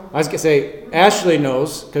 I was going to say, Ashley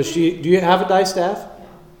knows, because do you have a distaff?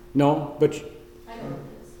 No, but... I know what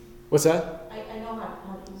it is. What's that? I know how to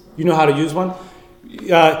use one. You know how to use one?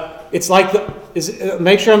 It's like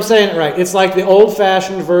make sure I'm saying it right. It's like the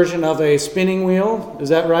old-fashioned version of a spinning wheel. Is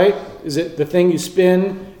that right? Is it the thing you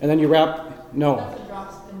spin and then you wrap? No. That's a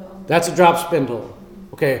drop spindle. That's a drop spindle.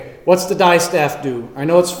 Okay. What's the distaff do? I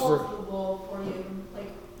know it's for... Holds the wool for you,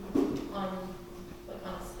 like on a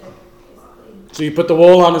stick, basically. So you put the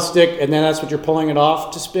wool on a stick and then that's what you're pulling it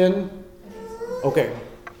off to spin? I think so. Okay.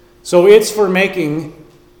 So it's for making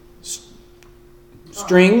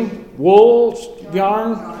string, wool,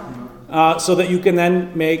 yarn, so that you can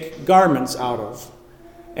then make garments out of.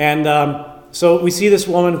 And so we see this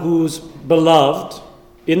woman who's beloved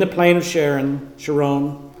in the plain of Sharon,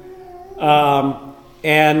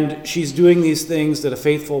 and she's doing these things that a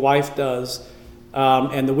faithful wife does,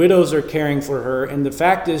 and the widows are caring for her. And the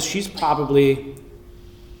fact is, she's probably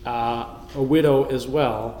a widow as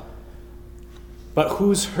well. But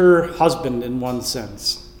who's her husband in one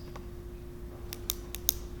sense?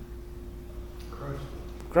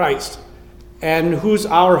 Christ. And who's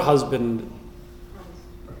our husband?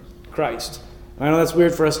 Christ. I know that's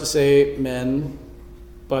weird for us to say, men,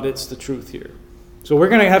 but it's the truth here. So we're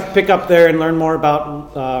going to have to pick up there and learn more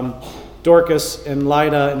about Dorcas and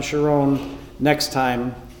Lida and Sharon next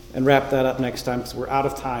time and wrap that up next time because we're out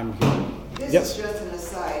of time here. This Yes? is just an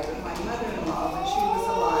aside, but my mother-in-law, when she was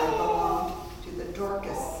alive, belonged to the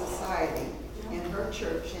Dorcas Society in her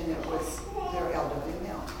church, and it was their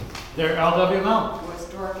LWML. They're LWML. It was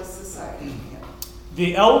Dorcas Society, yeah.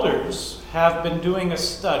 The elders have been doing a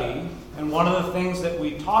study, and one of the things that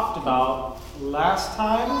we talked about last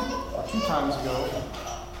time, or 2 times ago,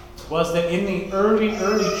 was that in the early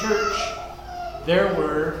church, there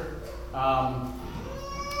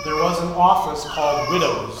was an office called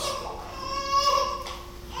widows.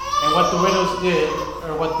 And what the widows did,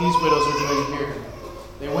 or what these widows are doing here,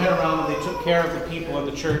 they went around and they took care of the people in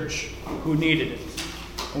the church who needed it.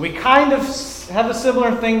 And we kind of have a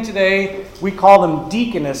similar thing today. We call them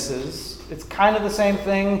deaconesses. It's kind of the same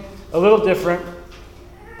thing, a little different,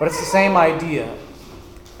 but it's the same idea.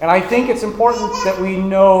 And I think it's important that we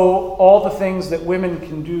know all the things that women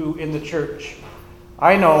can do in the church.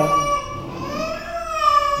 I know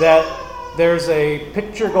that there's a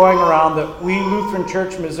picture going around that we Lutheran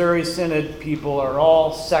Church Missouri Synod people are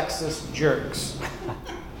all sexist jerks,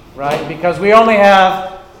 right? Because we only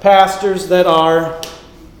have pastors that are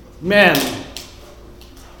men.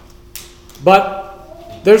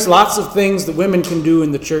 But there's lots of things that women can do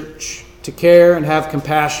in the church to care and have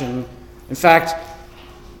compassion. In fact,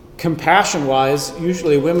 compassion-wise,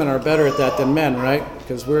 usually women are better at that than men, right?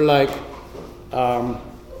 Because we're like 1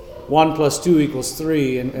 + 2 =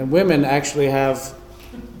 3, and women actually have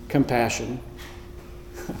compassion.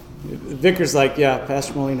 Vicar's like, yeah,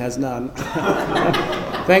 Pastor Moline has none.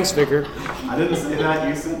 Thanks, Vicar. I didn't say that,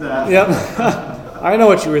 you said that. Yep. I know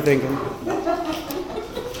what you were thinking.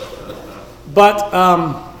 But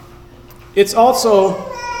it's also,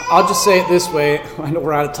 I'll just say it this way. I know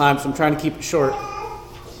we're out of time, so I'm trying to keep it short.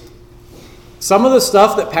 Some of the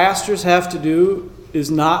stuff that pastors have to do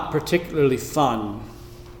is not particularly fun.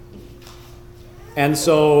 And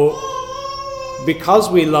so,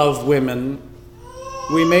 because we love women,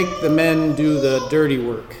 we make the men do the dirty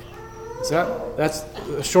work. That's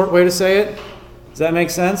a short way to say it? Does that make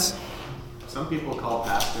sense? Some people call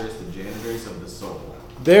pastors the janitors of the soul.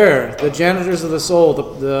 There, the janitors of the soul,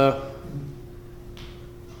 Do the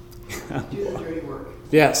dirty work.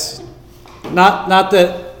 Yes. Not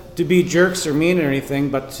that to be jerks or mean or anything,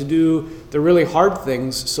 but to do the really hard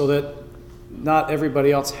things so that not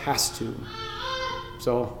everybody else has to.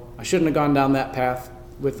 So I shouldn't have gone down that path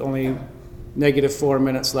with only -4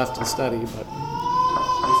 minutes left in study, but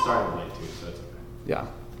We started late too, so it's okay. yeah,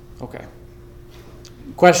 okay.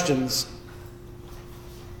 Questions?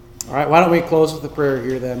 All right, why don't we close with a prayer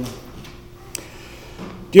here then?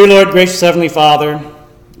 Dear Lord, gracious Heavenly Father,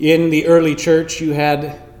 in the early church you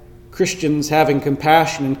had Christians having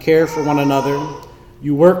compassion and care for one another.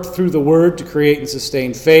 You worked through the Word to create and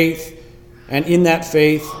sustain faith, and in that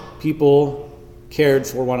faith, people cared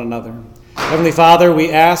for one another. Heavenly Father,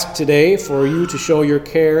 we ask today for you to show your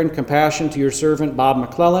care and compassion to your servant Bob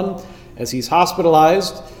McClellan as he's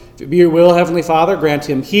hospitalized. If it be your will, Heavenly Father, grant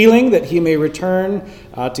him healing that he may return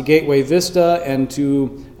to Gateway Vista and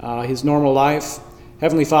to his normal life.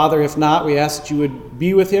 Heavenly Father, if not, we ask that you would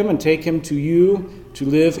be with him and take him to you to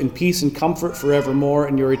live in peace and comfort forevermore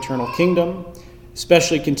in your eternal kingdom.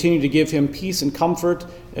 Especially continue to give him peace and comfort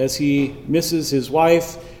as he misses his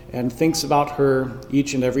wife and thinks about her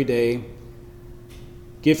each and every day.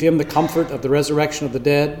 Give him the comfort of the resurrection of the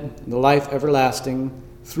dead and the life everlasting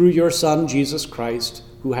through your Son, Jesus Christ,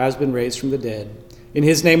 who has been raised from the dead. In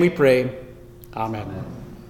his name we pray. Amen.